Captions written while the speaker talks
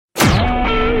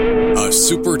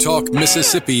SuperTalk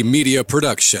Mississippi media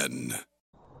production. You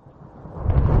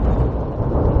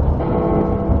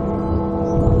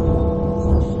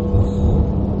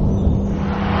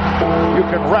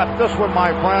can wrap this one,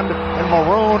 my friend, in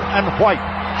maroon and white.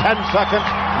 10 seconds.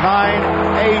 9,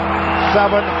 8,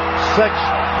 7, 6,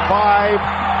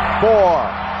 5,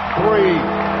 4, 3,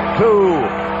 2,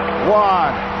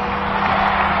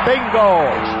 1.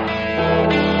 Bingo!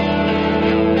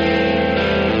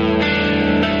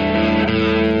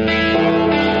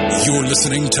 You're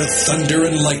listening to Thunder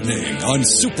and Lightning on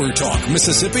SuperTalk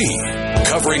Mississippi,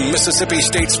 covering Mississippi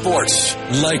State sports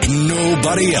like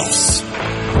nobody else.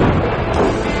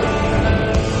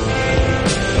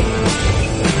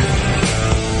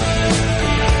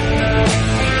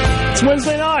 It's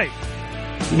Wednesday night.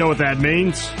 You know what that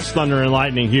means. It's Thunder and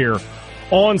Lightning here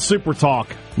on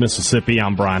SuperTalk Mississippi.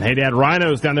 I'm Brian Haydad.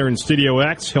 Rhino's down there in Studio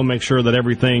X. He'll make sure that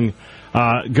everything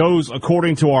goes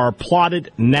according to our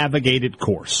plotted, navigated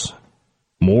course.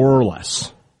 More or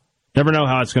less. Never know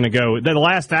how it's going to go. The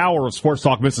last hour of Sports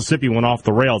Talk Mississippi went off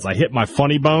the rails. I hit my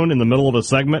funny bone in the middle of the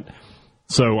segment,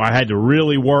 so I had to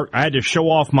really work. I had to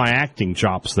show off my acting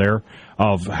chops there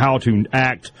of how to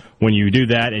act when you do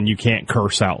that and you can't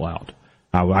curse out loud.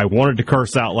 I wanted to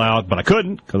curse out loud, but I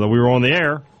couldn't because we were on the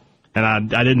air,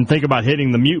 and I didn't think about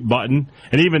hitting the mute button.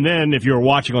 And even then, if you were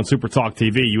watching on Super Talk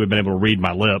TV, you would have been able to read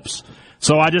my lips.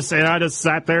 So I just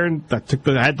sat there and I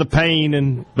had the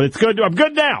pain, but it's good. I'm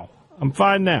good now. I'm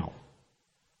fine now.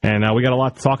 And we got a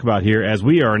lot to talk about here as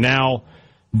we are now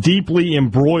deeply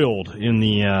embroiled in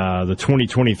the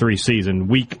 2023 season.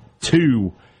 Week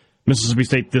 2, Mississippi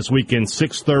State this weekend,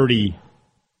 6:30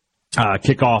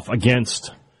 kickoff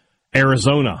against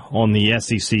Arizona on the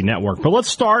SEC network. But let's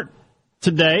start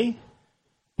today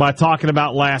by talking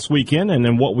about last weekend and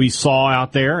then what we saw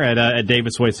out there at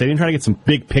Davis Wade Stadium, trying to get some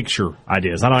big picture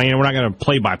ideas. We're not going to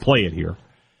play-by-play it here.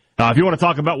 If you want to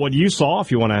talk about what you saw,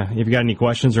 if you got any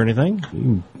questions or anything,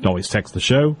 you can always text the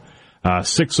show.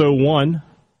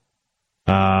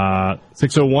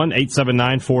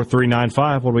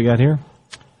 601-879-4395. What do we got here?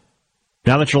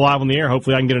 Now that you're live on the air,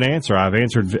 hopefully I can get an answer. I've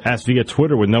asked via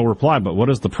Twitter with no reply, but what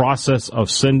is the process of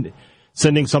sending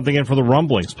something in for the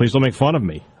rumblings? Please don't make fun of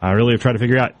me. I really have tried to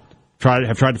figure it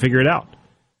out.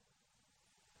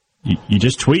 You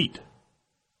just tweet.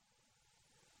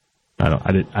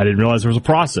 I didn't realize there was a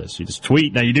process. You just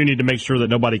tweet. Now you do need to make sure that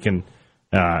nobody can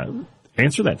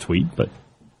answer that tweet, but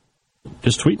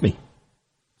just tweet me.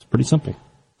 It's pretty simple.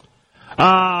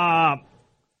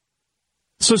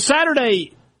 So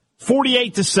Saturday,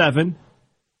 48-7,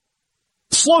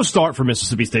 slow start for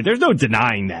Mississippi State. There's no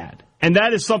denying that. And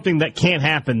that is something that can't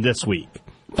happen this week,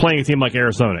 playing a team like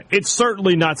Arizona. It's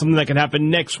certainly not something that can happen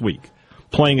next week,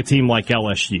 playing a team like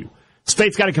LSU.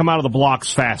 State's got to come out of the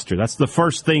blocks faster. That's the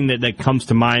first thing that comes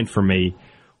to mind for me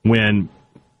when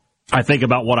I think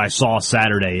about what I saw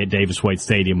Saturday at Davis Wade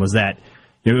Stadium, was that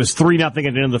it was 3-0 at the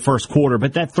end of the first quarter,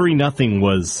 but that 3-0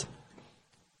 was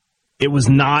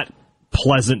not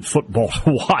pleasant football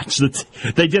to watch.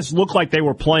 They just looked like they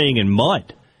were playing in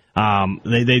mud.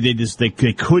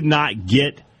 They could not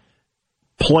get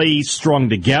plays strung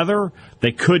together.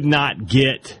 They could not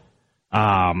get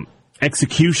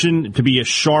execution to be as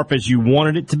sharp as you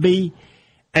wanted it to be.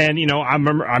 And I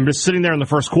remember I'm just sitting there in the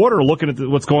first quarter looking at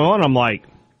what's going on. I'm like,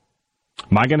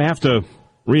 am I going to have to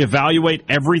reevaluate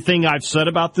everything I've said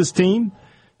about this team?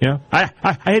 I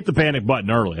hit the panic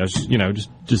button early. I was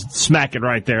just smack it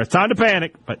right there. It's time to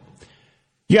panic, but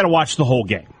you got to watch the whole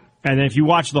game. And if you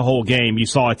watch the whole game, you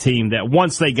saw a team that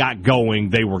once they got going,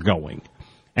 they were going.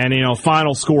 And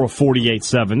final score of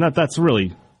 48-7.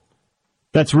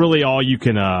 That's really all you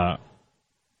can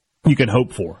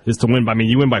hope for, is to win by.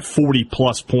 You win by 40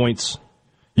 plus points.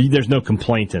 There's no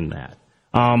complaint in that.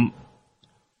 From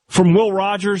Will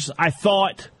Rogers, I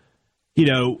thought,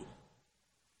 20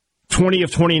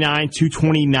 of 29,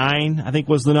 229, I think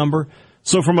was the number.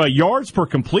 So from a yards per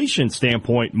completion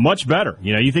standpoint, much better.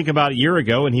 You think about a year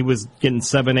ago, and he was getting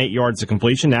 7-8 yards of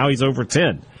completion. Now he's over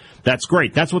 10. That's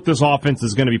great. That's what this offense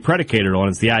is going to be predicated on,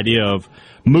 is the idea of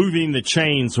moving the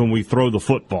chains when we throw the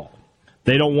football.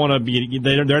 They don't want to be,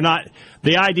 they're not,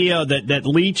 the idea that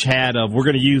Leach had of we're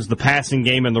going to use the passing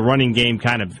game and the running game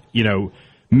kind of,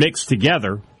 mixed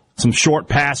together. Some short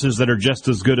passes that are just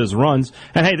as good as runs.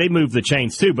 And, hey, they moved the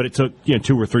chains too, but it took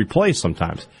 2 or 3 plays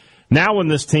sometimes. Now when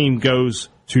this team goes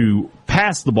to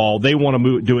pass the ball, they want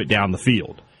to do it down the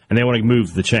field, and they want to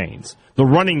move the chains. The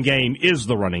running game is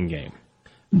the running game.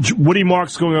 Woody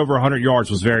Marks going over 100 yards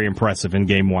was very impressive in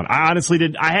game 1. I honestly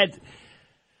did. I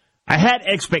had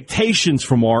expectations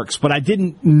for Marks, but I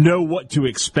didn't know what to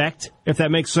expect, if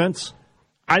that makes sense.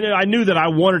 I knew that I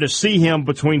wanted to see him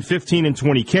between 15 and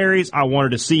 20 carries. I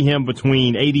wanted to see him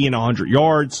between 80 and 100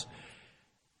 yards.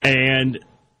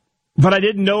 But I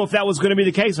didn't know if that was going to be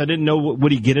the case. I didn't know,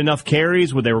 would he get enough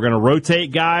carries? Would they were going to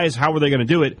rotate guys? How were they going to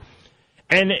do it?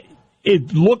 And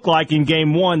it looked like in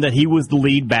game one that he was the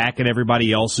lead back and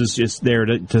everybody else is just there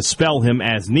to spell him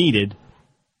as needed.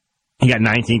 He got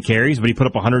 19 carries, but he put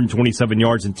up 127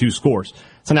 yards and 2 scores.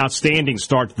 It's an outstanding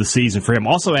start to the season for him.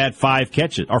 Also had 4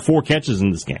 catches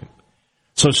in this game.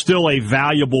 So still a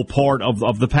valuable part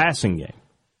of the passing game.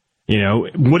 You know,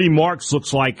 Woody Marks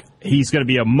looks like he's going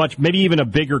to be maybe even a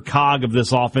bigger cog of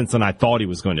this offense than I thought he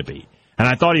was going to be. And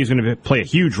I thought he was going to play a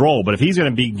huge role, but if he's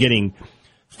going to be getting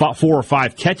 4 or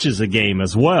 5 catches a game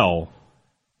as well,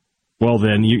 well,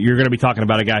 then you're going to be talking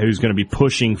about a guy who's going to be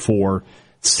pushing for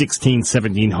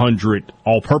 1,700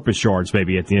 all-purpose yards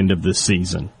maybe at the end of this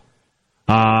season.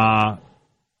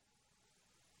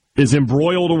 Is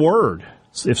embroiled a word?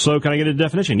 If so, can I get a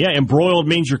definition? Yeah, embroiled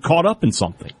means you're caught up in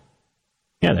something.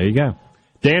 Yeah, there you go.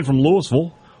 Dan from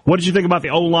Louisville, what did you think about the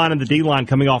O-line and the D-line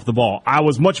coming off the ball? I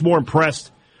was much more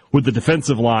impressed with the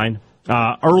defensive line.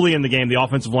 Early in the game, the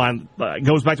offensive line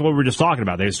goes back to what we were just talking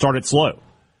about. They started slow.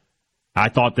 I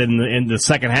thought that in the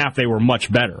second half they were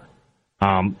much better.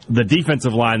 The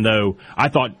defensive line, though, I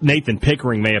thought Nathan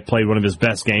Pickering may have played one of his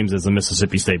best games as a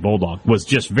Mississippi State Bulldog. Was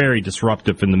just very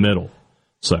disruptive in the middle.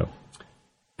 So,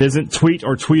 isn't tweet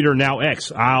or tweeter now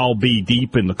X? I'll be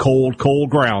deep in the cold, cold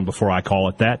ground before I call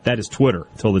it that. That is Twitter.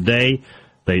 Until the day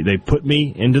they put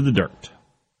me into the dirt.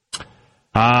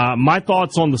 My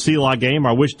thoughts on the C-Law game.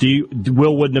 I wish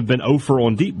Will wouldn't have been 0 for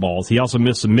on deep balls. He also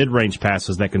missed some mid-range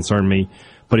passes that concerned me,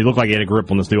 but he looked like he had a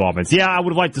grip on this new offense. Yeah, I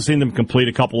would have liked to see them complete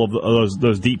a couple of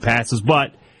those deep passes,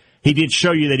 but he did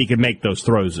show you that he could make those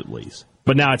throws at least.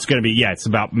 But now it's going to be, it's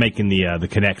about making the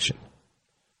connection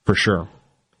for sure.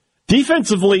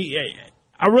 Defensively,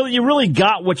 you really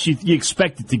got what you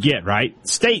expected to get, right?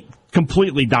 State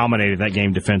completely dominated that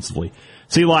game defensively.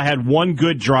 Eli had one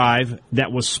good drive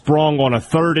that was sprung on a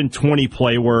 3rd and 20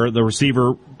 play where the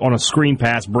receiver on a screen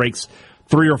pass breaks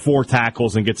 3 or 4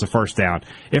 tackles and gets a first down.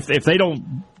 If they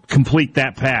don't complete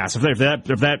that pass, if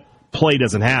that play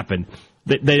doesn't happen,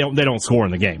 they don't score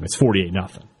in the game. It's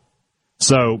 48-0.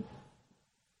 So,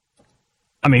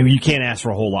 I mean, you can't ask for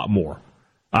a whole lot more.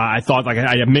 I thought, like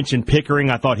I mentioned, Pickering.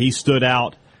 I thought he stood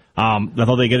out. I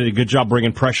thought they did a good job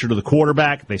bringing pressure to the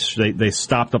quarterback. They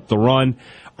stopped up the run.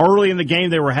 Early in the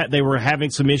game, they were having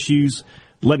some issues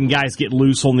letting guys get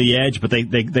loose on the edge, but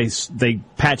they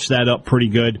patched that up pretty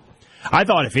good. I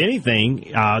thought, if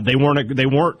anything, they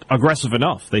weren't aggressive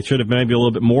enough. They should have been maybe a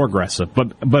little bit more aggressive.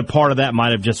 But part of that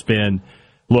might have just been,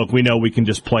 look, we know we can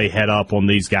just play head up on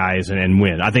these guys and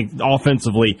win. I think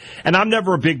offensively, and I'm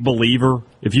never a big believer.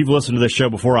 If you've listened to this show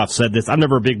before, I've said this. I'm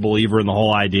never a big believer in the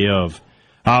whole idea of,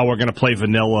 we're going to play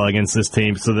vanilla against this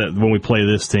team so that when we play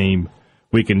this team,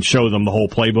 we can show them the whole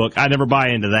playbook. I never buy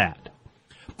into that.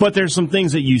 But there's some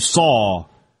things that you saw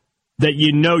that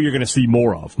you know you're going to see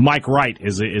more of. Mike Wright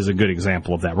is a good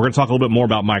example of that. We're going to talk a little bit more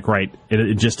about Mike Wright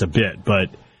in just a bit, but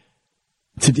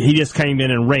he just came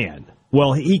in and ran.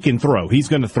 Well, he can throw. He's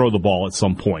going to throw the ball at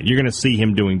some point. You're going to see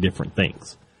him doing different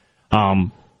things.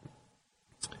 But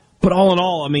all in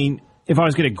all, I mean, if I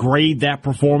was going to grade that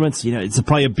performance, it's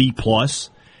probably a B+.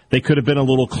 They could have been a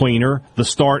little cleaner. The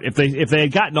start, if they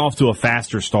had gotten off to a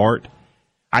faster start,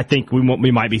 I think we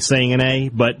might be saying an A.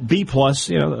 But B+,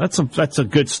 that's a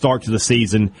good start to the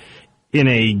season in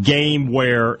a game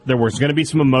where there was going to be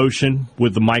some emotion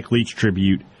with the Mike Leach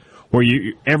tribute, where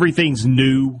everything's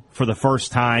new for the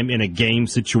first time in a game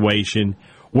situation,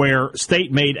 where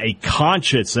State made a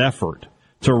conscious effort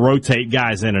to rotate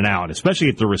guys in and out, especially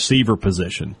at the receiver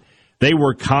position. They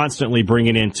were constantly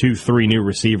bringing in 2-3 new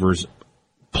receivers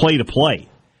play to play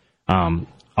a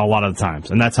lot of the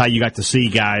times. And that's how you got to see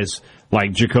guys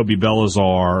like Jacoby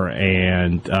Belazar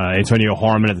and Antonio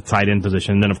Harmon at the tight end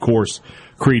position. And then, of course,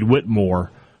 Creed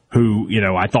Whitmore, who,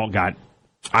 I thought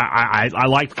I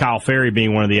liked Kyle Ferry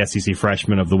being one of the SEC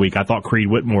freshmen of the week. I thought Creed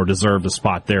Whitmore deserved a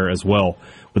spot there as well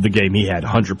with the game he had,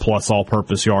 100-plus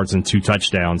all-purpose yards and 2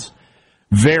 touchdowns.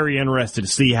 Very interested to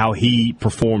see how he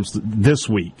performs this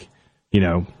week,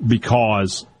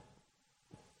 because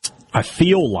I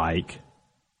feel like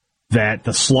that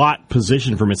the slot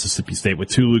position for Mississippi State with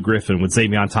Tulu Griffin, with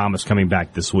Xavion Thomas coming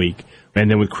back this week, and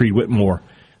then with Creed Whitmore,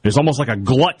 there's almost like a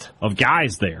glut of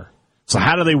guys there. So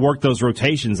how do they work those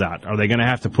rotations out? Are they going to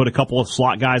have to put a couple of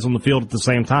slot guys on the field at the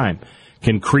same time?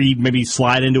 Can Creed maybe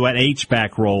slide into an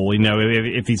H-back role?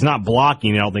 If he's not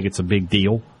blocking, I don't think it's a big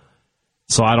deal.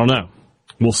 So I don't know.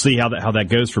 We'll see how that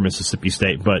goes for Mississippi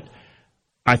State. But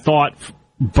I thought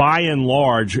by and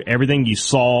large, everything you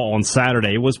saw on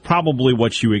Saturday was probably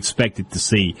what you expected to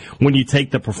see when you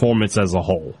take the performance as a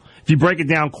whole. If you break it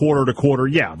down quarter to quarter,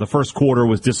 yeah, the first quarter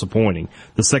was disappointing.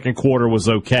 The second quarter was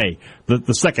okay.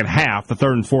 The second half, the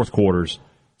third and fourth quarters,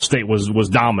 State was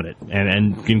dominant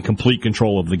and in complete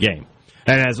control of the game.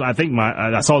 And as I think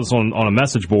I saw this on a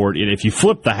message board, if you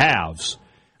flip the halves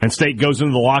and State goes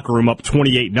into the locker room up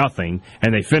 28-0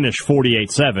 and they finish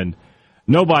 48-7,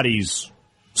 nobody's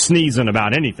sneezing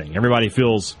about anything. Everybody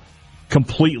feels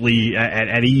completely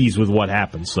at ease with what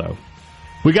happened. So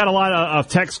we got a lot of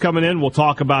texts coming in. We'll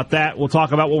talk about that. We'll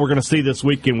talk about what we're going to see this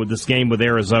weekend with this game with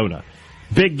Arizona.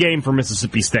 Big game for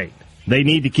Mississippi State. They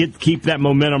need to keep that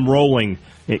momentum rolling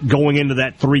going into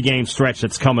that 3-game stretch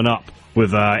that's coming up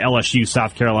with LSU,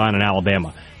 South Carolina, and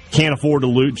Alabama. Can't afford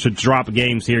to drop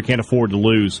games here. Can't afford to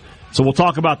lose. So we'll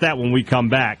talk about that when we come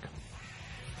back.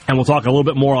 And we'll talk a little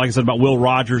bit more, like I said, about Will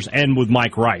Rogers and with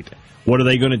Mike Wright. What are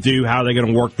they going to do? How are they going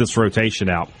to work this rotation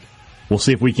out? We'll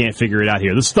see if we can't figure it out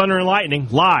here. This is Thunder and Lightning,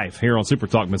 live here on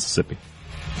SuperTalk Mississippi.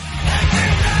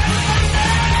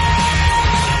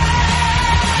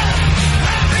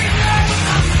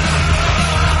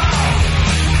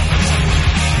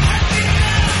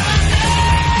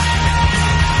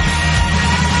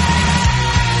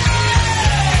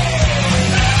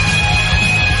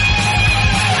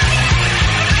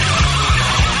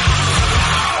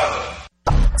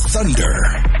 Thunder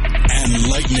and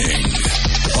Lightning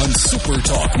on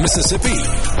SuperTalk Mississippi.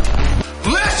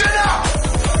 Listen up!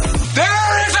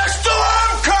 There is a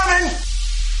storm coming!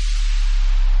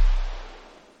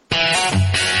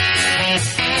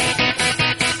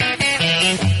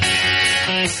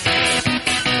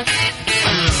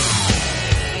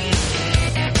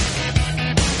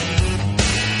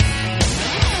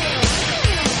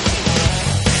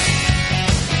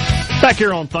 Back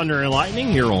here on Thunder and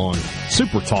Lightning, here on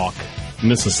SuperTalk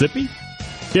Mississippi.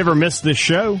 If you ever missed this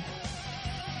show,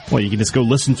 well, you can just go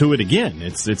listen to it again.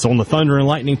 It's on the Thunder and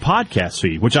Lightning podcast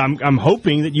feed, which I'm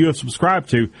hoping that you have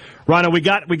subscribed to. Rhino, we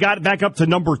got it back up to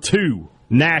number 2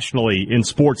 nationally in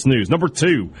sports news. Number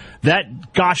 2.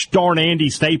 That gosh darn Andy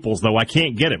Staples, though, I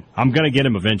can't get him. I'm going to get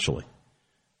him eventually.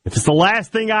 If it's the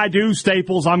last thing I do,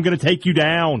 Staples, I'm going to take you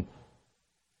down.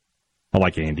 I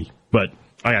like Andy, but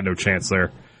I got no chance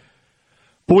there.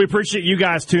 But we appreciate you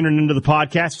guys tuning into the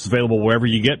podcast. It's available wherever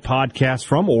you get podcasts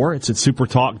from, or it's at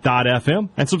supertalk.fm.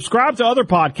 And subscribe to other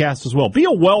podcasts as well. Be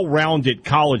a well-rounded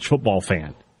college football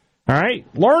fan. All right?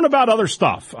 Learn about other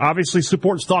stuff. Obviously,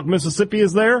 Sports Talk Mississippi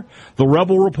is there. The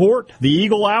Rebel Report, the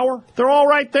Eagle Hour, they're all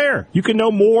right there. You can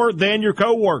know more than your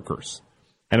coworkers.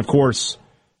 And, of course,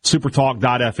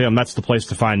 supertalk.fm, that's the place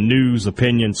to find news,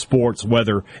 opinion, sports,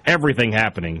 weather, everything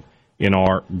happening in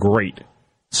our great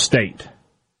state.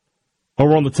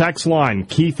 Over on the text line,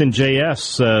 Keith and JS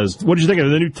says, what did you think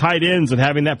of the new tight ends and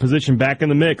having that position back in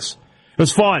the mix? It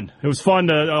was fun. It was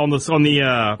fun on the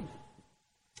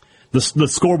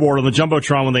scoreboard on the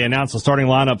Jumbotron when they announced the starting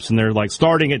lineups, and they're like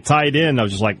starting at tight end. I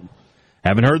was just like,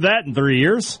 haven't heard that in 3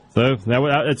 years. So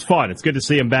it's fun. It's good to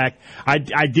see him back. I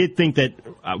did think that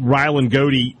Rylan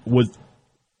Goody was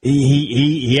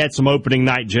he had some opening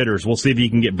night jitters. We'll see if he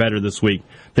can get better this week.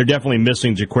 They're definitely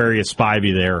missing Jaquarius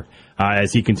Spivey there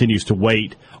as he continues to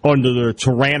wait under the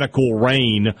tyrannical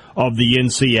reign of the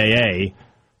NCAA.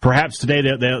 Perhaps today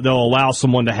they'll allow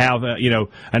someone to have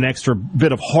an extra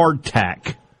bit of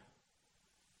hardtack.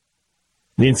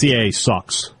 The NCAA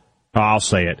sucks. I'll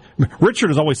say it. Richard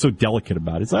is always so delicate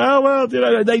about it. It's like, oh, well,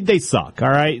 they suck, all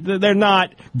right? They're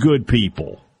not good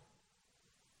people.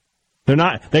 They're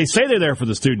not. They say they're there for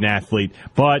the student athlete,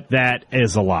 but that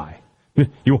is a lie.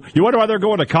 You wonder why they're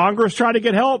going to Congress trying to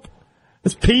get help?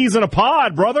 It's peas in a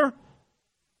pod, brother.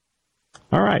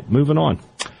 All right, moving on.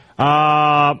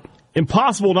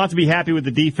 Impossible not to be happy with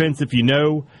the defense if you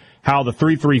know how the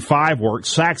 3-3-5 works.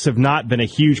 Sacks have not been a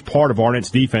huge part of Arnett's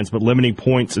defense, but limiting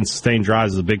points and sustained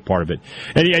drives is a big part of it.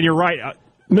 And you're right.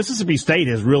 Mississippi State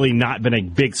has really not been a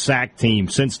big sack team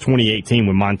since 2018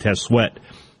 when Montez Sweat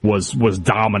was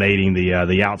dominating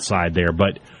the outside there.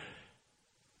 But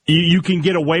you can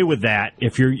get away with that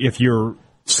if you're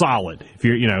solid.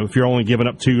 If you're only giving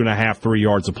up 2.5, 3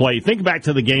 yards of play. Think back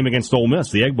to the game against Ole Miss,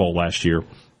 the Egg Bowl last year.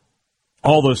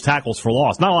 All those tackles for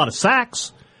loss. Not a lot of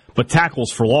sacks, but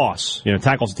tackles for loss.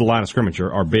 Tackles at the line of scrimmage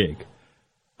are big.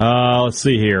 Let's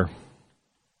see here.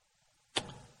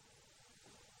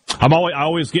 I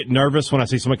always get nervous when I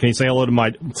see someone. Can you say hello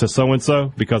to so and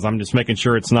so? Because I'm just making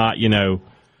sure it's not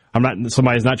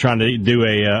somebody's not trying to do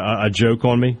a joke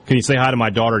on me. Can you say hi to my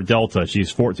daughter Delta? She's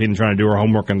 14 and trying to do her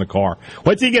homework in the car.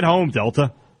 Wait till you get home,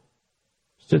 Delta.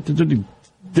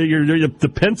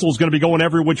 The pencil's going to be going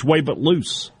every which way but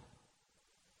loose.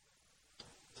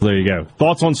 So there you go.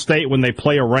 Thoughts on State when they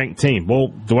play a ranked team? Well,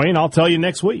 Dwayne, I'll tell you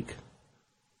next week.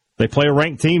 They play a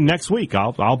ranked team next week.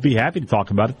 I'll be happy to talk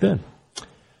about it then.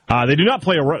 They do not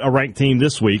play a ranked team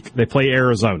this week. They play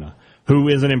Arizona, who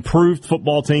is an improved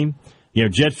football team. You know,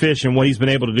 Jed Fish and what he's been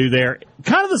able to do there,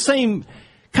 kind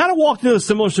of walked into a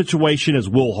similar situation as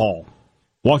Will Hall.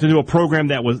 Walked into a program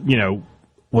that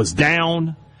was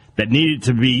down, that needed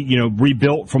to be,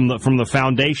 rebuilt from the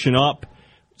foundation up.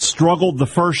 Struggled the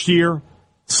first year,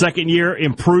 second year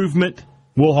improvement.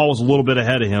 Will Hall was a little bit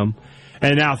ahead of him,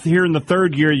 and now here in the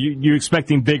third year, you're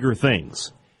expecting bigger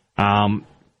things.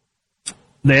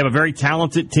 They have a very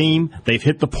talented team. They've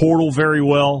hit the portal very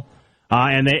well,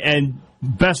 and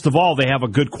best of all, they have a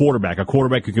good quarterback, a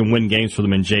quarterback who can win games for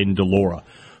them in Jaden DeLora,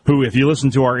 who, if you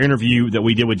listen to our interview that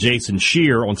we did with Jason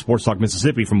Shear on Sports Talk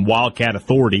Mississippi from Wildcat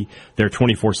Authority, their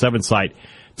 24/7 site,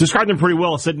 described him pretty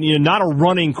well. Said, not a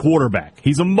running quarterback.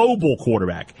 He's a mobile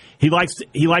quarterback. He likes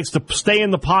to stay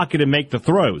in the pocket and make the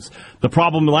throws. The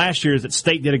problem last year is that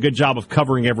State did a good job of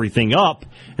covering everything up,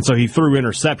 and so he threw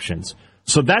interceptions.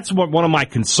 So that's what one of my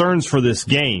concerns for this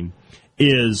game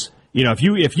is.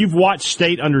 If you've watched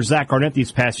State under Zach Arnett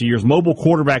these past few years, mobile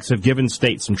quarterbacks have given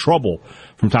State some trouble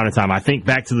from time to time. I think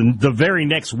back to the very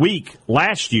next week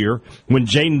last year when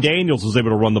Jaden Daniels was able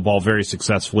to run the ball very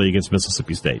successfully against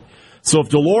Mississippi State. So if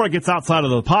DeLora gets outside of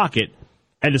the pocket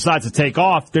and decides to take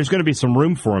off, there's going to be some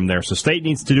room for him there. So State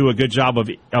needs to do a good job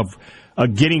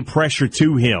of getting pressure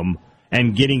to him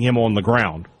and getting him on the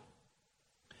ground.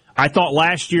 I thought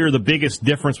last year the biggest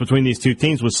difference between these two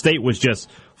teams was State was just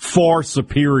far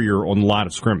superior on the line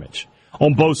of scrimmage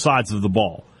on both sides of the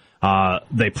ball.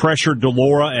 They pressured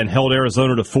DeLora and held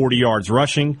Arizona to 40 yards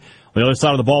rushing. On the other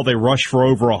side of the ball, they rushed for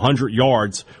over 100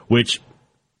 yards, which,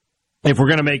 if we're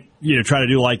going to try to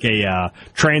do like a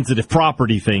transitive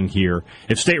property thing here,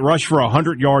 if State rushed for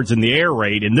 100 yards in the air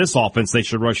raid, in this offense, they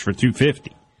should rush for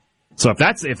 250. So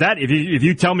if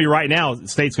you tell me right now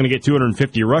State's going to get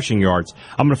 250 rushing yards,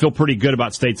 I'm going to feel pretty good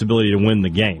about State's ability to win the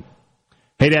game.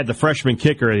 Hey, Dad, the freshman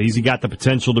kicker, has he got the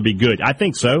potential to be good? I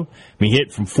think so. He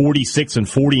hit from 46 and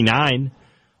 49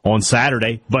 on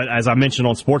Saturday. But as I mentioned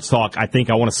on Sports Talk, I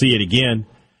think I want to see it again.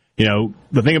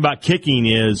 The thing about kicking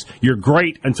is you're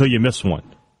great until you miss one.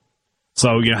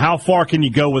 So, how far can you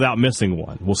go without missing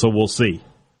one? Well, so we'll see.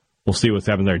 We'll see what's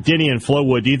happening there. Denny and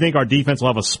Flowood, do you think our defense will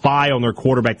have a spy on their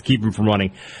quarterback to keep him from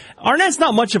running? Arnett's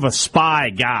not much of a spy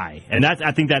guy, and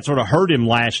I think that sort of hurt him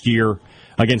last year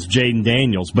against Jaden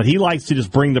Daniels. But he likes to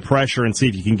just bring the pressure and see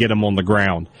if you can get him on the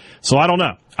ground. So I don't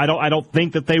know. I don't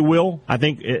think that they will. I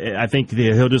think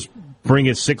he'll just bring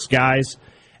his 6 guys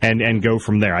and go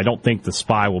from there. I don't think the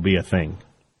spy will be a thing.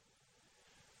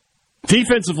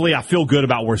 Defensively, I feel good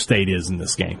about where State is in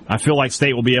this game. I feel like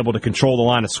State will be able to control the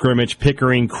line of scrimmage.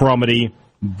 Pickering, Crumity,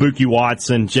 Buki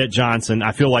Watson, Jet Johnson.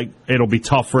 I feel like it'll be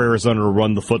tough for Arizona to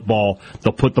run the football.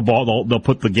 They'll put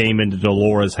the game into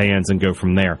DeLora's hands and go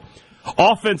from there.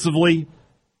 Offensively,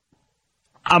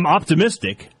 I'm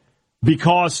optimistic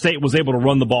because State was able to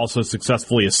run the ball so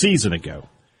successfully a season ago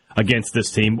against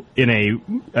this team in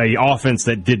a offense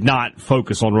that did not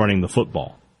focus on running the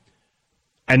football.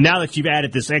 And now that you've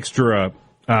added this extra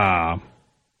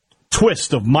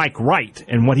twist of Mike Wright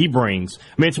and what he brings,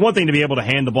 it's one thing to be able to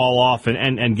hand the ball off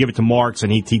and give it to Marks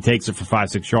and he takes it for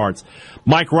 5-6 yards.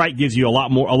 Mike Wright gives you a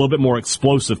little bit more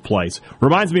explosive plays.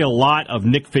 Reminds me a lot of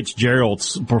Nick Fitzgerald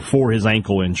before his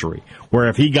ankle injury, where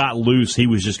if he got loose, he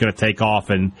was just going to take off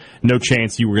and no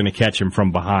chance you were going to catch him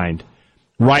from behind.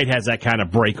 Wright has that kind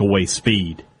of breakaway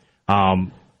speed.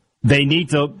 They need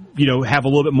to, have a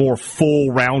little bit more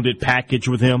full rounded package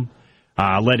with him.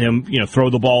 Let him, throw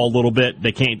the ball a little bit.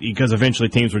 They can't, because eventually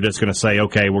teams are just going to say,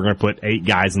 okay, we're going to put 8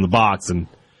 guys in the box and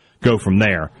go from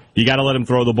there. You got to let him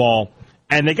throw the ball,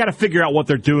 and they got to figure out what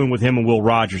they're doing with him and Will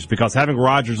Rogers, because having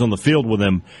Rogers on the field with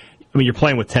him, you're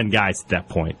playing with 10 guys at that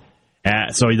point.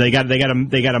 So they got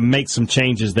to make some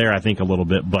changes there, I think, a little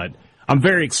bit, but I'm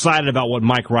very excited about what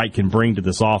Mike Wright can bring to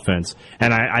this offense,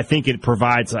 and I think it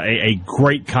provides a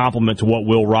great complement to what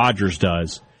Will Rogers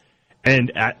does.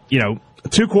 And,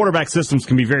 2 quarterback systems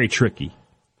can be very tricky.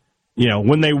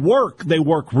 When they work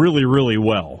really, really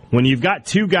well. When you've got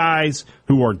 2 guys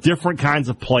who are different kinds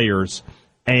of players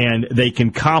and they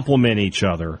can complement each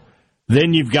other,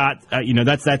 then you've got,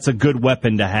 that's a good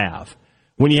weapon to have.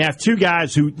 When you have 2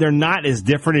 guys who they're not as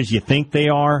different as you think they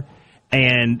are,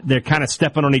 and they're kind of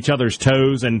stepping on each other's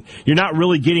toes, and you're not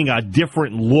really getting a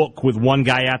different look with one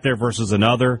guy out there versus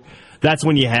another, that's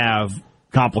when you have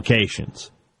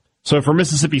complications. So for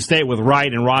Mississippi State with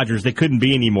Wright and Rogers, they couldn't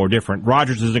be any more different.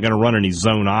 Rogers isn't going to run any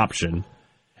zone option,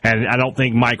 and I don't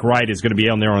think Mike Wright is going to be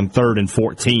on there on 3rd and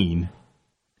 14.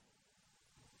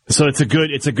 So it's a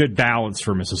good balance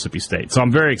for Mississippi State. So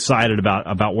I'm very excited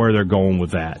about where they're going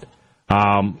with that.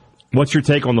 What's your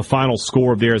take on the final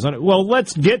score of the Arizona? Well,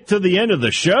 let's get to the end of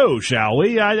the show, shall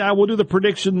we? I will do the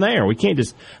prediction there. We can't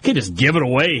just give it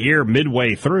away here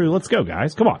midway through. Let's go,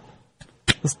 guys. Come on.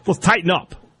 Let's tighten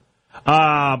up.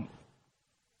 All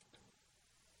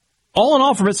in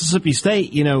all, for Mississippi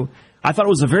State, I thought it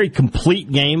was a very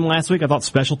complete game last week. I thought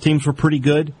special teams were pretty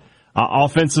good.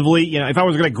 Offensively, if I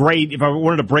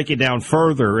wanted to break it down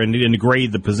further and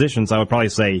grade the positions, I would probably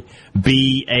say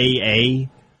B, A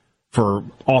for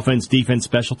offense, defense,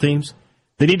 special teams.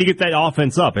 They need to get that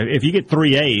offense up. If you get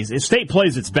 3 A's, if State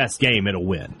plays its best game, it'll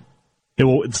win.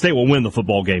 State will win the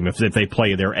football game if they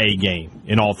play their A game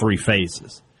in all 3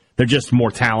 phases. They're just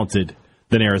more talented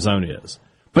than Arizona is.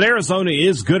 But Arizona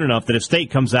is good enough that if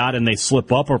State comes out and they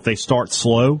slip up or if they start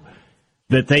slow,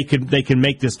 that they can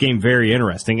make this game very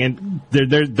interesting. And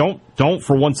don't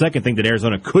for one second think that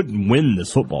Arizona couldn't win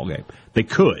this football game. They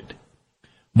could.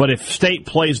 But if State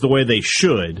plays the way they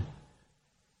should,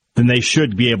 then they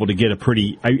should be able to get a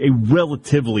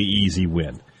relatively easy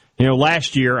win.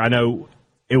 Last year I know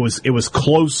it was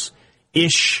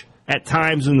close-ish at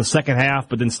times in the second half,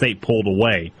 but then State pulled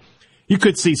away. You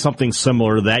could see something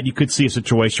similar to that. You could see a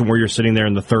situation where you're sitting there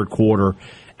in the third quarter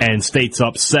and State's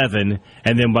up 7,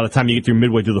 and then by the time you get through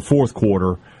midway through the fourth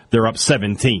quarter, they're up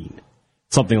 17.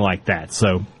 Something like that.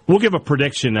 So we'll give a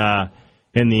prediction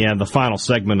in the final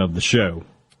segment of the show.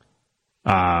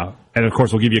 And, of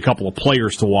course, we'll give you a couple of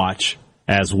players to watch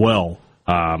as well.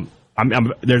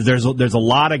 There's a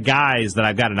lot of guys that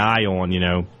I've got an eye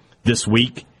on, this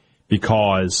week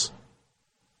because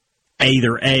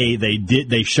either A,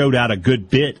 they showed out a good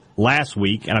bit last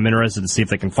week, and I'm interested to see if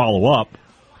they can follow up,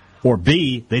 or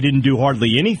B, they didn't do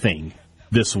hardly anything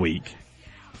this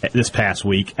past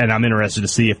week, and I'm interested to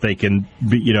see if they can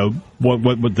be,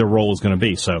 what their role is going to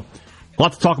be. So a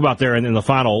lot to talk about there in the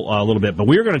final little bit, but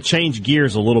we're going to change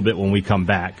gears a little bit when we come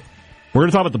back. We're going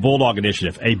to talk about the Bulldog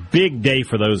Initiative, a big day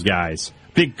for those guys,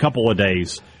 big couple of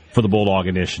days for the Bulldog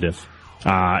Initiative,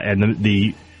 and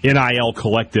the NIL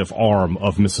collective arm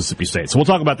of Mississippi State. So we'll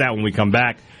talk about that when we come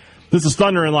back. This is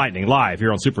Thunder and Lightning live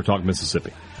here on Super Talk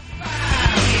Mississippi.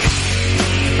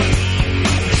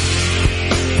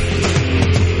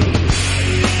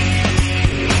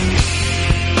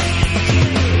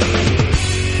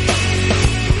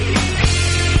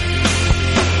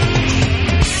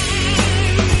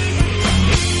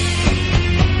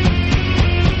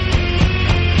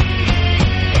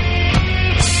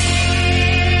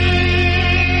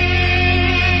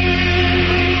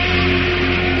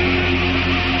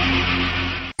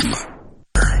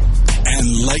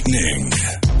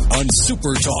 On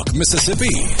Super Talk Mississippi.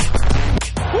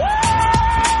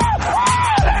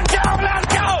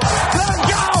 Let's go!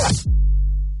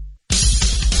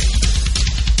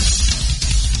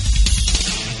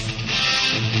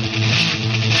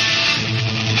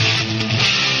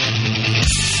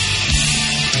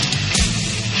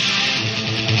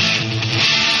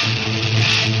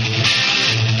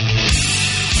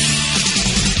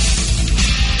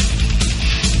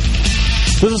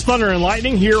 This is Thunder and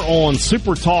Lightning here on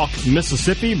Super Talk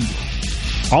Mississippi.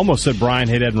 Almost said Brian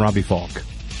Haydad and Robbie Falk.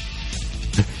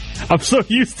 I'm so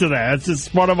used to that. It's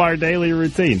just part of our daily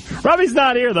routine. Robbie's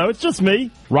not here, though. It's just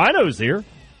me. Rhino's here.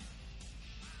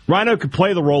 Rhino could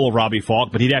play the role of Robbie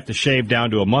Falk, but he'd have to shave down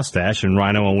to a mustache, and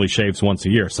Rhino only shaves once a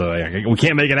year, so we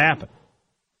can't make it happen.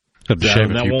 Have to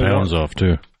shave a few pounds off,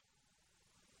 too.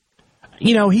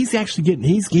 He's actually getting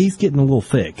a little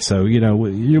thick, so,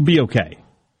 you'll be okay.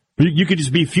 You could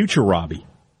just be future Robbie.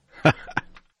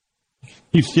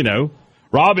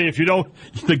 Robbie, if you don't,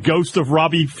 the ghost of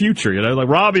Robbie Future, like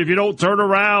Robbie, if you don't turn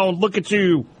around, look at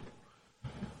you.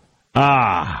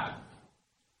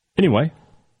 Anyway,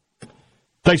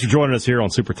 thanks for joining us here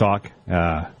on Super Talk.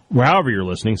 However you're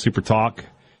listening, Super Talk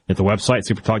at the website,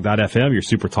 supertalk.fm, your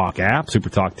Super Talk app, Super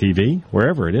Talk TV,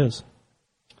 wherever it is.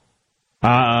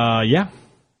 Yeah,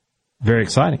 very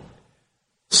exciting.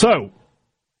 So,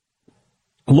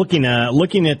 looking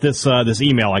at this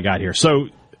email I got here. So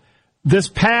this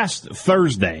past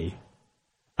Thursday,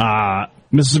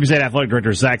 Mississippi State Athletic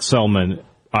Director Zach Selman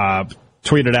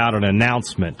tweeted out an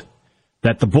announcement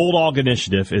that the Bulldog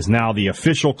Initiative is now the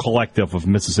official collective of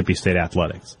Mississippi State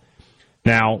Athletics.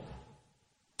 Now,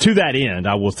 to that end,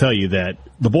 I will tell you that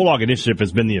the Bulldog Initiative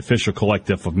has been the official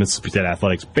collective of Mississippi State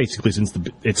Athletics basically since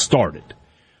it started.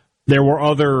 There were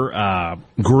other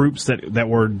groups that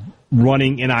were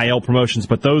running NIL promotions,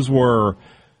 but those were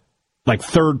like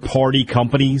third-party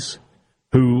companies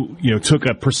who, took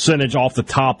a percentage off the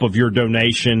top of your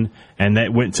donation and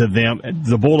that went to them.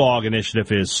 The Bulldog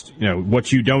Initiative is,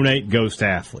 what you donate goes to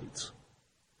athletes.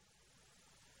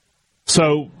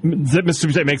 So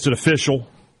Mississippi State makes it official,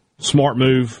 smart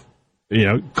move,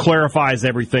 clarifies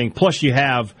everything. Plus you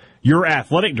have your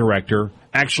athletic director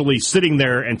actually sitting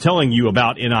there and telling you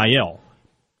about NIL,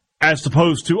 as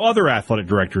opposed to other athletic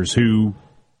directors who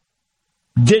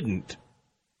didn't.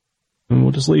 And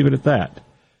we'll just leave it at that.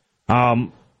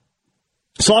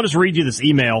 So I'll just read you this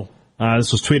email.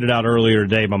 This was tweeted out earlier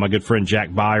today by my good friend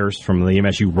Jack Byers from the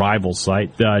MSU Rivals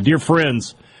site. Dear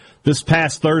friends, this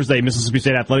past Thursday, Mississippi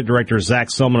State Athletic Director Zach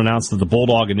Selman announced that the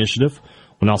Bulldog Initiative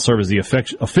will now serve as the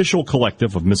official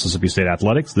collective of Mississippi State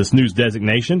Athletics. This news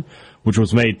designation, which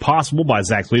was made possible by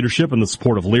Zach's leadership and the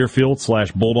support of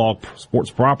Learfield/Bulldog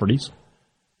Sports Properties,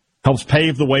 helps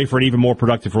pave the way for an even more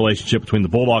productive relationship between the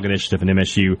Bulldog Initiative and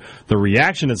MSU. The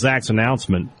reaction to Zach's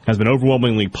announcement has been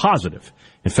overwhelmingly positive.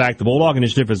 In fact, the Bulldog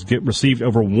Initiative has received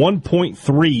over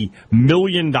 $1.3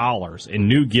 million in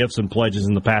new gifts and pledges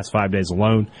in the past 5 days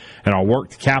alone, and our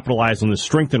work to capitalize on this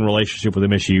strengthened relationship with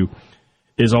MSU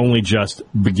is only just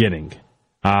beginning.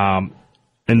 And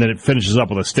then it finishes up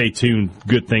with a stay tuned,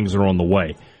 good things are on the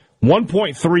way.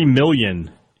 $1.3 million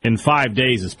in 5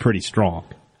 days is pretty strong.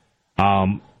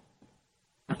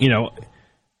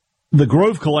 The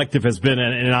Grove Collective has been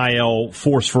an NIL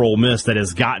force for Ole Miss that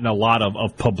has gotten a lot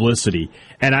of publicity.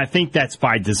 And I think that's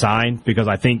by design because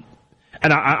I think,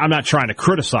 and I'm not trying to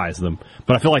criticize them,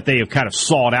 but I feel like they have kind of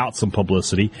sought out some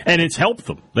publicity, and it's helped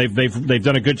them. They've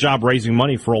done a good job raising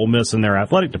money for Ole Miss in their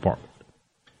athletic department.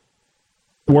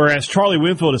 Whereas Charlie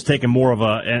Winfield has taken more of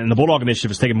and the Bulldog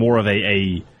Initiative has taken more of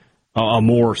a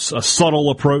more subtle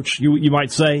approach, you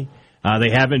might say. They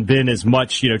haven't been as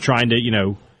much, trying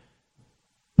to,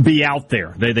 be out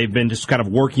there. They've been just kind of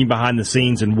working behind the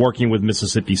scenes and working with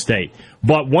Mississippi State.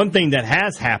 But one thing that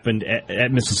has happened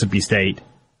at Mississippi State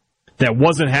that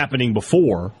wasn't happening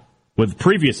before with the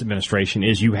previous administration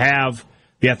is you have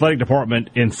the athletic department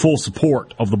in full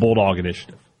support of the Bulldog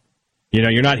Initiative.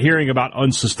 You're not hearing about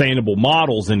unsustainable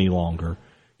models any longer.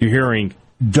 You're hearing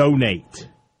donate.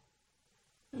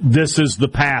 This is the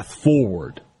path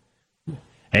forward.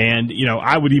 And,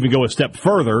 I would even go a step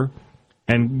further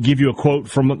and give you a quote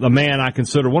from the man I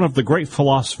consider one of the great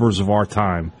philosophers of our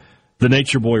time, the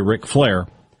nature boy Ric Flair,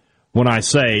 when I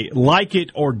say, like it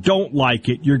or don't like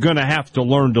it, you're going to have to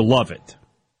learn to love it.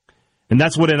 And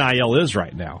that's what NIL is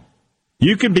right now.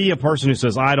 You can be a person who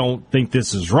says, I don't think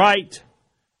this is right.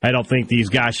 I don't think these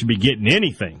guys should be getting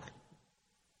anything.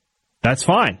 That's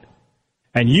fine.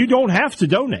 And you don't have to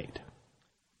donate.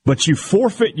 But you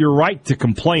forfeit your right to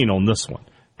complain on this one.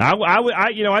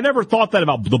 I never thought that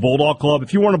about the Bulldog Club.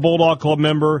 If you weren't a Bulldog Club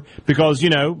member because,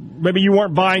 maybe you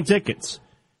weren't buying tickets.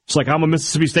 It's like I'm a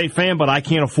Mississippi State fan, but I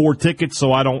can't afford tickets,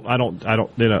 so I don't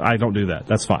do that.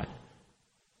 That's fine.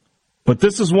 But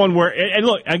this is one where, and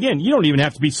look, again, you don't even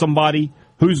have to be somebody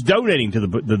who's donating to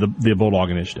the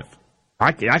Bulldog Initiative.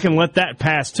 I can let that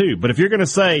pass too. But if you're going to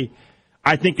say,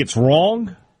 I think it's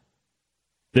wrong,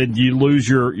 then you lose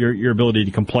your ability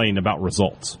to complain about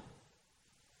results.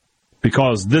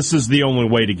 Because this is the only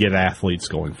way to get athletes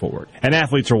going forward. And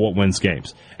athletes are what wins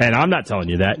games. And I'm not telling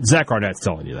you that. Zach Arnett's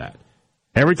telling you that.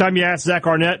 Every time you ask Zach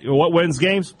Arnett what wins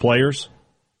games, players.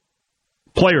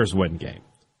 Players win games.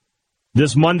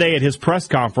 This Monday at his press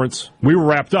conference, we were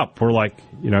wrapped up. We're like,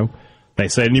 they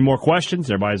say, any more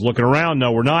questions? Everybody's looking around.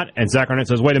 No, we're not. And Zach Arnett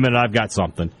says, wait a minute, I've got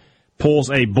something.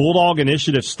 Pulls a Bulldog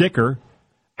Initiative sticker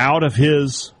out of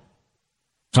his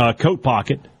coat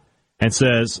pocket and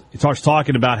he starts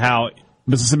talking about how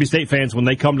Mississippi State fans, when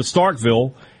they come to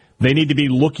Starkville, they need to be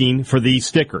looking for these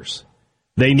stickers.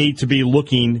 They need to be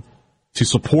looking to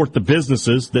support the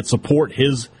businesses that support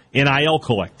his NIL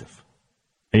collective.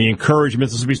 And he encouraged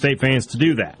Mississippi State fans to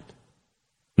do that.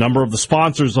 A number of the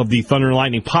sponsors of the Thunder and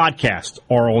Lightning podcast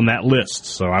are on that list.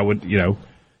 So I would,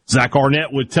 Zach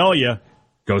Arnett would tell you,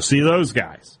 go see those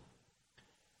guys.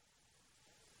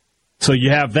 So you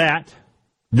have that.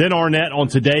 Then Arnett on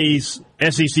today's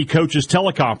SEC coaches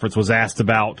teleconference was asked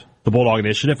about the Bulldog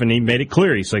Initiative, and he made it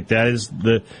clear. He's like, that is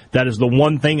the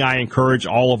one thing I encourage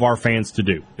all of our fans to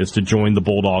do, is to join the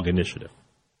Bulldog Initiative.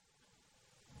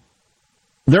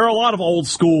 There are a lot of old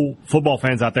school football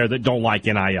fans out there that don't like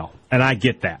NIL, and I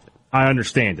get that. I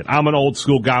understand it. I'm an old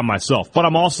school guy myself, but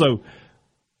I'm also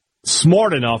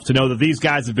smart enough to know that these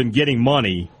guys have been getting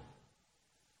money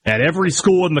at every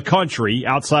school in the country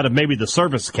outside of maybe the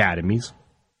service academies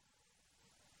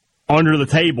under the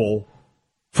table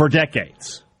for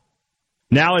decades.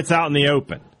 Now it's out in the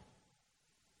open.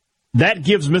 That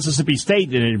gives Mississippi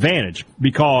State an advantage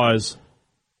because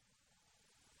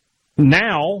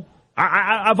now,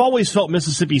 I've always felt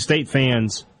Mississippi State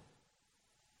fans,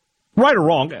 right or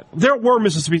wrong, there were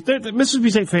Mississippi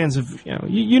State fans have,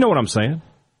 you know what I'm saying.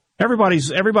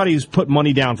 Everybody's put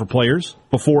money down for players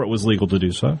before it was legal to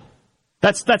do so.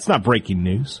 That's not breaking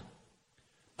news.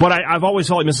 But I've always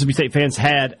felt like Mississippi State fans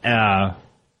had an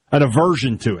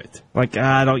aversion to it. Like,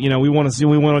 we want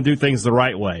to do things the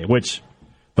right way, which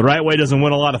the right way doesn't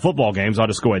win a lot of football games. I'll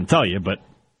just go ahead and tell you, but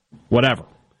whatever.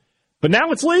 But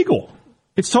now it's legal.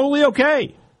 It's totally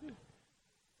okay.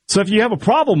 So if you have a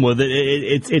problem with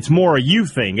it, it's more a you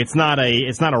thing. It's not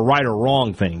a right or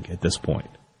wrong thing at this point.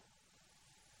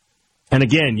 And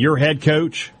again, your head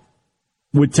coach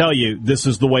would tell you this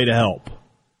is the way to help.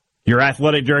 Your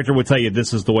athletic director would tell you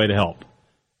this is the way to help.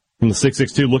 From the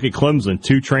 662, look at Clemson.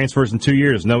 2 transfers in 2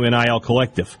 years, no NIL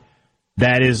collective.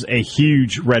 That is a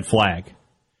huge red flag.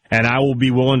 And I will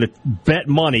be willing to bet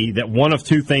money that one of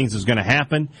 2 things is going to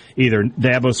happen. Either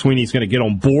Dabo Swinney's going to get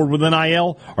on board with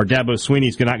NIL, or Dabo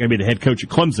Swinney's not going to be the head coach at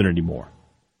Clemson anymore.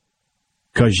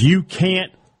 Because you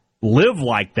can't live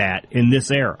like that in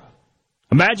this era.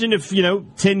 Imagine if,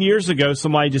 10 years ago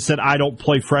somebody just said, I don't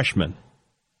play freshmen.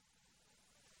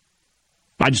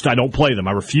 I don't play them.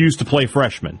 I refuse to play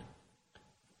freshmen.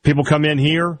 People come in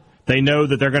here, they know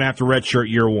that they're going to have to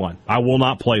redshirt year 1. I will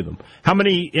not play them. How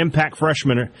many impact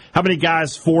freshmen, how many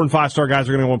guys, 4- and 5-star guys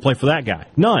are going to want to play for that guy?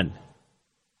 None.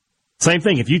 Same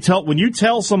thing. When you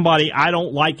tell somebody I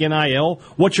don't like NIL,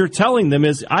 what you're telling them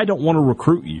is I don't want to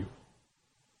recruit you.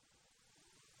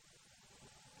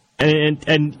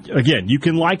 And again, you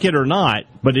can like it or not,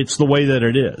 but it's the way that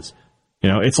it is.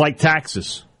 It's like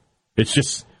taxes. It's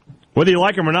just, whether you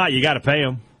like them or not, you got to pay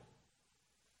them.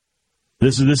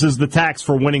 This is the tax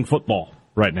for winning football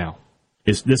right now.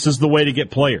 This is the way to get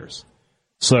players.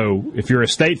 So if you're a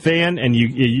State fan and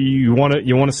you want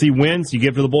to see wins, you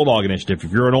give to the Bulldog Initiative.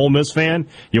 If you're an Ole Miss fan,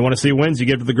 you want to see wins, you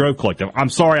give to the Grove Collective. I'm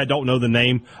sorry I don't know the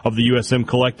name of the USM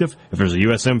Collective. If there's a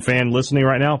USM fan listening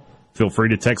right now, feel free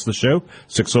to text the show,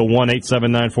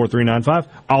 601-879-4395.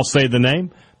 I'll say the name,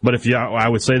 but I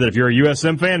would say that if you're a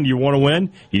USM fan and you want to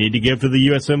win, you need to give to the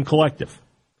USM Collective.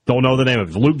 Don't know the name of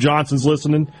it. If Luke Johnson's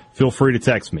listening, feel free to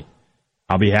text me.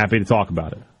 I'll be happy to talk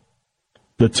about it.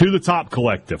 The To the Top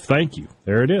Collective. Thank you.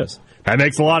 There it is. That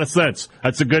makes a lot of sense.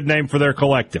 That's a good name for their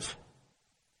collective.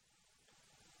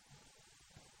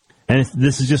 And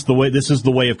this is just the way. This is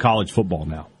the way of college football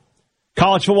now.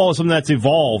 College football is something that's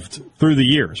evolved through the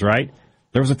years, right?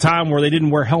 There was a time where they didn't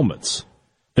wear helmets.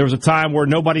 There was a time where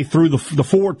nobody threw the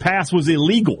forward pass was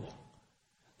illegal.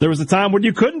 There was a time when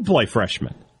you couldn't play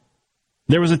freshmen.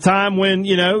 There was a time when,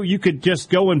 you could just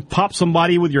go and pop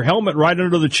somebody with your helmet right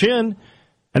under the chin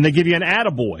and they give you an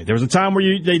attaboy. There was a time where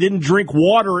they didn't drink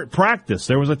water at practice.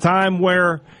 There was a time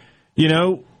where,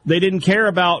 they didn't care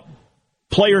about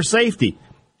player safety.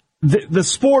 The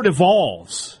sport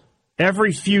evolves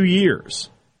every few years.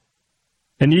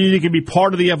 And you either can be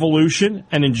part of the evolution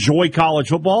and enjoy college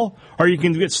football, or you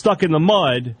can get stuck in the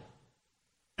mud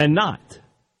and not.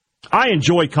 I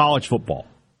enjoy college football.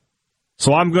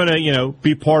 So I'm going to,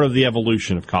 be part of the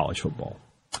evolution of college football.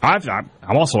 I'm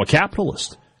also a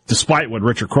capitalist, despite what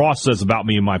Richard Cross says about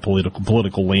me and my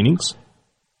political leanings.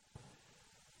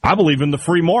 I believe in the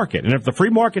free market. And if the free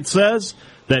market says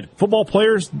that football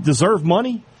players deserve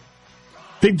money,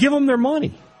 then give them their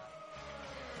money.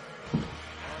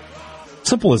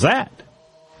 Simple as that.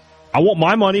 I want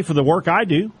my money for the work I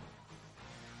do.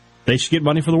 They should get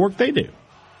money for the work they do.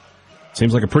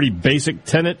 Seems like a pretty basic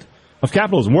tenet of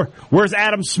capitalism. Where's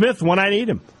Adam Smith when I need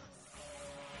him?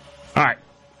 All right.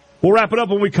 We'll wrap it up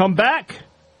when we come back.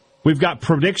 We've got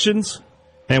predictions,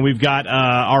 and we've got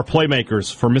our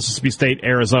playmakers for Mississippi State,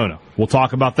 Arizona. We'll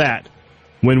talk about that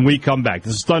when we come back.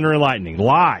 This is Thunder and Lightning,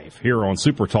 live here on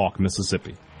Super Talk,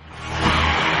 Mississippi.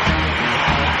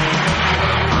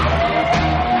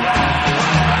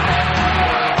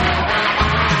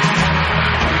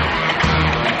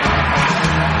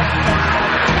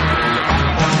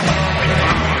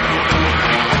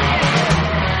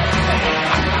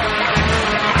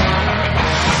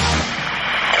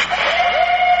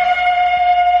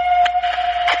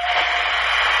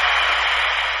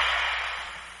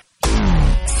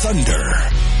 Thunder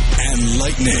and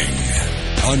Lightning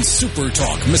on Super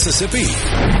Talk, Mississippi.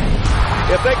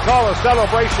 If they call a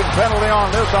celebration penalty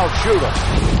on this, I'll shoot them.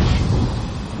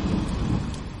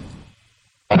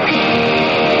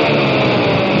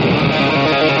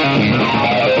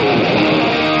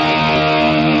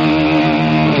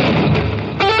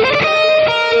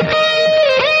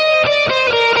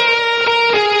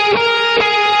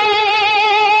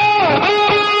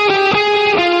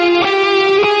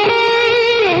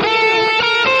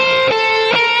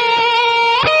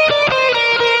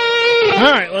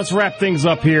 let's wrap things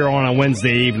up here on a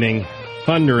Wednesday evening.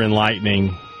 Thunder and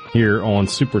lightning here on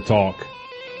Super Talk,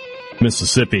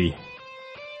 Mississippi.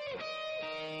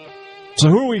 So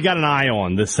who we got an eye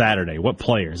on this Saturday? What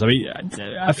players? I mean,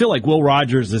 I feel like Will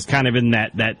Rogers is kind of in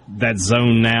that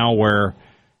zone now where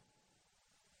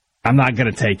I'm not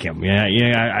going to take him.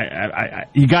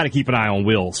 You got to keep an eye on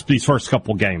Will these first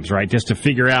couple games, right? Just to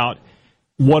figure out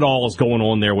what all is going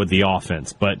on there with the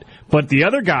offense. But the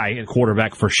other guy at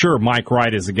quarterback for sure, Mike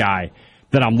Wright, is a guy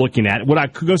that I'm looking at. Would I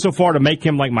go so far to make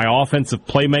him like my offensive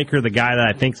playmaker, the guy that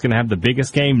I think is going to have the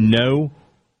biggest game? No.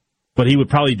 But he would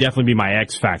probably definitely be my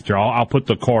X factor. I'll put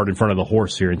the cart in front of the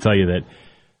horse here and tell you that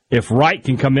if Wright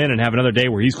can come in and have another day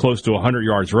where he's close to 100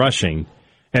 yards rushing,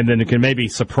 and then it can maybe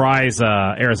surprise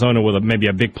Arizona with maybe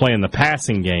a big play in the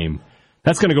passing game,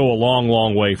 that's going to go a long,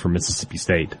 long way for Mississippi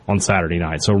State on Saturday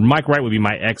night. So Mike Wright would be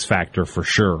my X factor for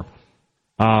sure.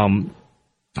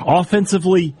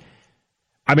 Offensively,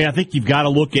 I mean, I think you've got to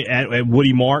look at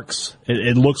Woody Marks.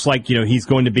 It looks like he's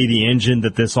going to be the engine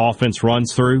that this offense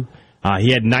runs through.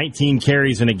 He had 19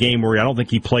 carries in a game where I don't think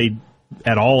he played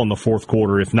at all in the fourth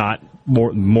quarter, if not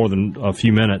more than a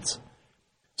few minutes.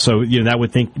 So that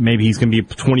would think maybe he's going to be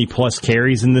 20-plus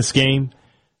carries in this game.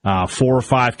 4 or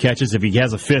 5 catches. If he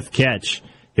has a 5th catch,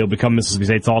 he'll become Mississippi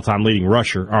State's all-time leading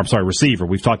receiver.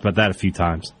 We've talked about that a few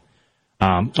times.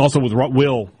 Also with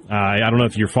Will, I don't know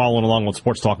if you're following along on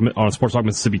Sports Talk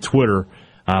Mississippi Twitter,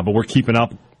 but we're keeping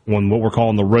up on what we're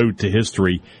calling the road to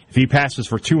history. If he passes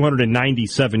for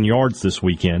 297 yards this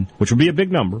weekend, which will be a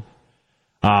big number,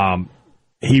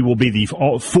 he will be the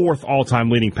 4th all-time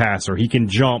leading passer. He can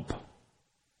jump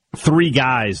 3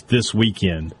 guys this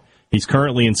weekend. He's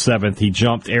currently in 7th. He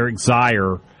jumped Eric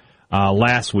Zier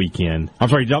last weekend.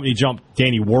 He jumped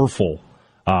Danny Werfel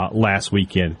last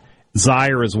weekend.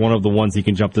 Zier is one of the ones he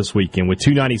can jump this weekend. With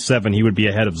 297, he would be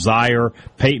ahead of Zier,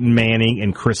 Peyton Manning,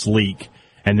 and Chris Leak,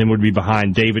 and then would be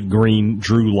behind David Green,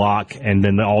 Drew Lock, and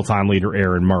then the all-time leader,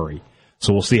 Aaron Murray.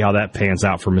 So we'll see how that pans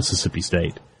out for Mississippi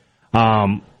State.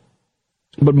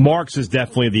 But Marks is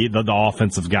definitely the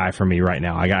offensive guy for me right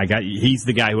now. He's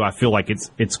the guy who I feel like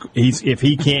if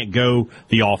he can't go,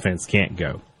 the offense can't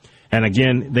go. And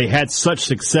again, they had such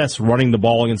success running the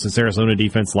ball against this Arizona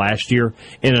defense last year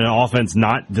in an offense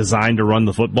not designed to run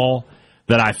the football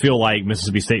that I feel like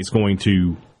Mississippi State is going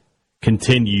to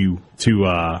continue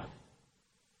to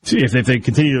if they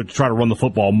continue to try to run the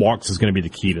football, Marks is going to be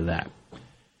the key to that.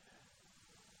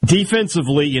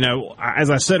 Defensively, as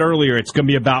I said earlier, it's going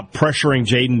to be about pressuring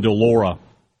Jaden DeLora.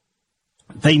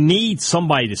 They need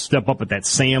somebody to step up at that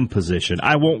Sam position.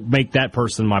 I won't make that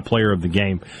person my player of the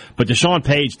game, but Deshaun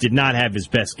Page did not have his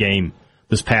best game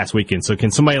this past weekend. So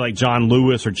can somebody like John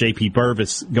Lewis or J.P.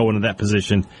 Purvis go into that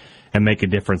position and make a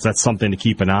difference? That's something to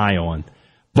keep an eye on.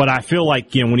 But I feel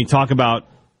like when you talk about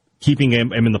keeping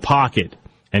him in the pocket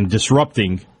and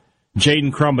disrupting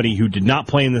Jaden Crumedy, who did not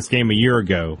play in this game a year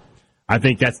ago, I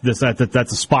think that's a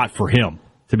spot for him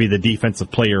to be the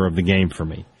defensive player of the game for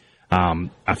me.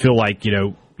 I feel like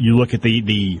you look at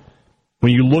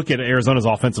when you look at Arizona's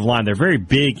offensive line, they're very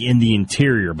big in the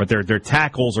interior, but their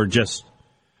tackles are just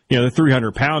they're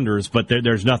 300-pounders, but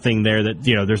there's nothing there that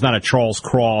there's not a Charles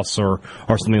Cross or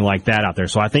something like that out there.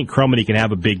 So I think Crumedy can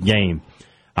have a big game.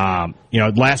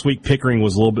 Last week Pickering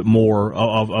was a little bit more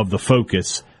of the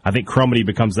focus. I think Crumedy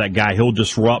becomes that guy. He'll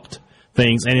disrupt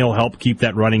things, and he'll help keep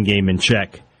that running game in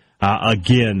check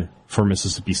again for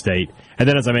Mississippi State. And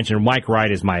then, as I mentioned, Mike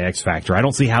Wright is my X factor. I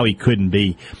don't see how he couldn't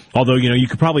be. Although, you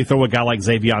could probably throw a guy like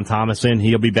Xavier Thomas in.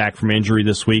 He'll be back from injury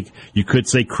this week. You could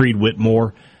say Creed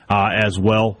Whitmore as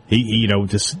well.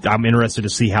 I'm interested to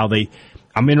see how they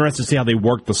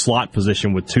work the slot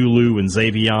position with Tulu and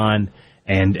Xavier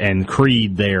and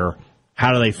Creed there.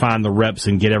 How do they find the reps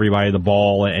and get everybody the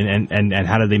ball, and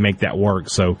how do they make that work?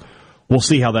 So we'll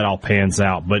see how that all pans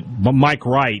out. But Mike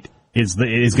Wright is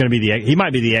going to be he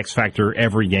might be the X factor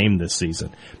every game this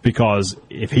season, because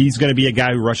if he's going to be a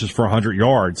guy who rushes for 100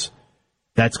 yards,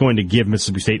 that's going to give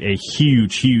Mississippi State a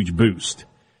huge, huge boost.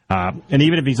 And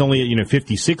even if he's only at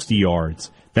 50, 60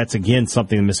 yards, that's again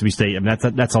something in Mississippi State. I mean,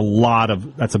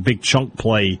 that's a big chunk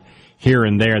play here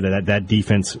and there that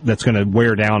defense that's going to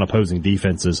wear down opposing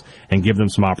defenses and give them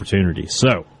some opportunities.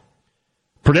 So,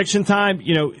 prediction time,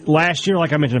 last year,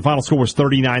 like I mentioned, the final score was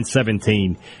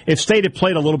 39-17. If State had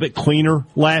played a little bit cleaner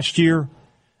last year,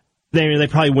 they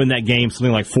probably win that game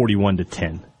something like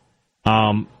 41-10.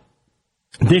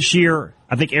 This year,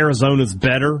 I think Arizona's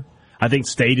better. I think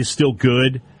State is still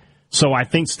good. So I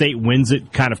think State wins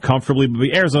it kind of comfortably,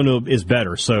 but Arizona is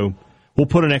better. So we'll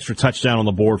put an extra touchdown on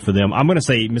the board for them. I'm going to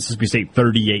say Mississippi State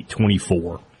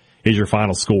 38-24 is your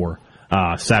final score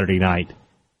Saturday night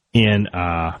in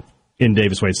in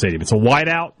Davis Wade Stadium. It's a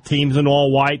whiteout. Teams in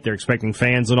all white. They're expecting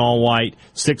fans in all white.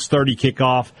 6:30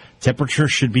 kickoff. Temperature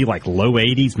should be like low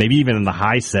 80s, maybe even in the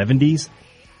high 70s.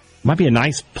 Might be a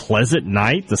nice, pleasant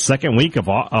night the second week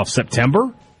of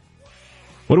September.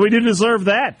 What do we do to deserve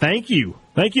that? Thank you.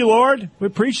 Thank you, Lord. We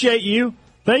appreciate you.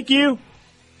 Thank you.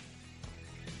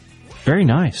 Very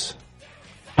nice.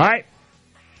 All right.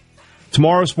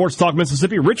 Tomorrow, Sports Talk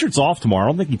Mississippi. Richard's off tomorrow. I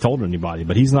don't think he told anybody,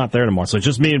 but he's not there tomorrow. So it's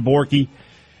just me and Borky,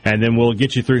 and then we'll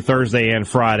get you through Thursday and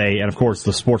Friday. And, of course,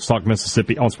 the Sports Talk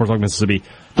Mississippi, on Sports Talk Mississippi,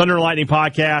 Thunder and Lightning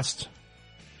podcast.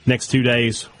 Next 2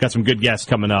 days. Got some good guests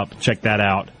coming up. Check that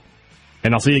out.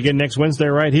 And I'll see you again next Wednesday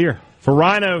right here. For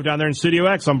Rhino down there in Studio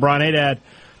X, I'm Brian Haydad.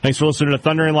 Thanks for listening to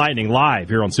Thunder and Lightning live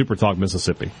here on Super Talk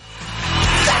Mississippi.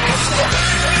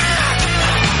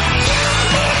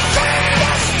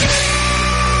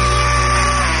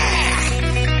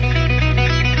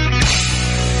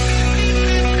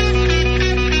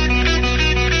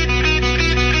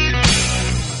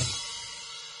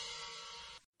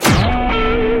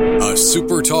 A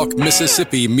SuperTalk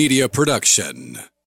Mississippi media production.